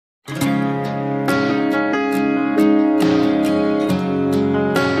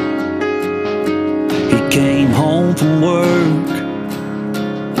home from work,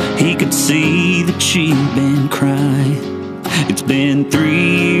 he could see that she'd been crying. It's been 3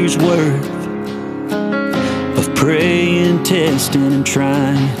 years worth of praying, testing, and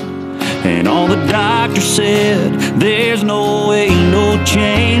trying, and all the doctor said, there's no way, no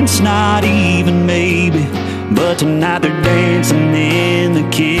chance, not even maybe. But tonight they're dancing in the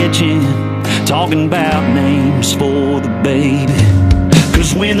kitchen, talking about names for the baby.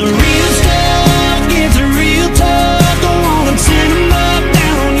 'Cause when the real stuff gets real tough, go on and send them up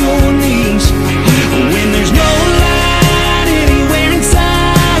down on your knees. When there's no light anywhere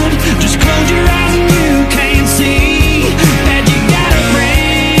inside, just close your eyes and you can't see that you got a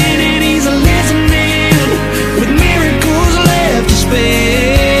friend and he's listening, with miracles left to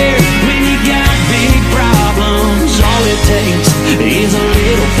spare. When you got big problems, all it takes is a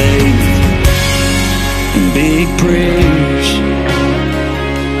little faith and big prayers.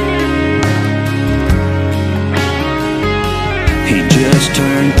 He just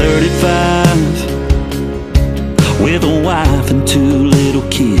turned 35 with a wife and 2 little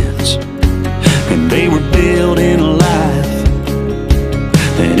kids, and they were building a life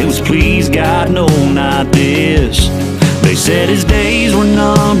that it was please God, no, not this. They said his days were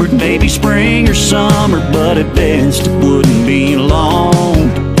numbered, maybe spring or summer, but at best it wouldn't be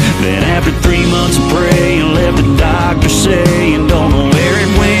long. Then after 3 months of praying, left the doctor saying, don't know where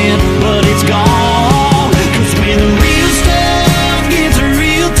it went, but it's gone. 'Cause when the real stuff gets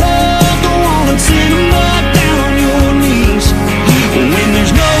real tough, go on and send them up down on your knees. When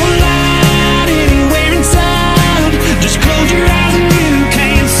there's no light anywhere inside, just close your eyes and you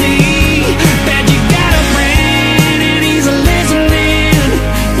can't see that you got a friend and he's listening,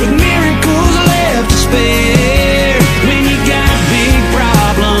 with miracles left to spare. When you got big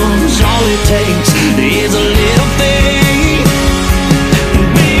problems, all it takes is a little faith and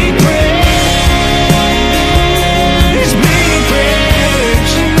big prayers, big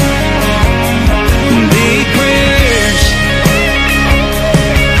prayers, big prayers.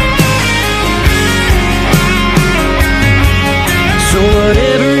 So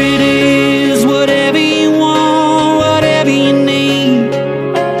whatever it is, whatever you want, whatever you need,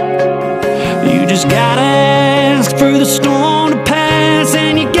 you just gotta ask for the storm to pass,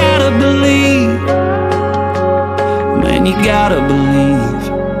 and you gotta believe, man, you gotta believe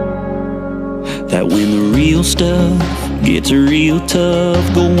that when the real stuff gets real tough,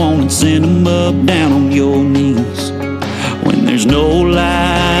 go on and send them up down on your knees. When there's no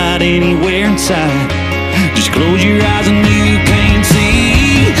light anywhere inside,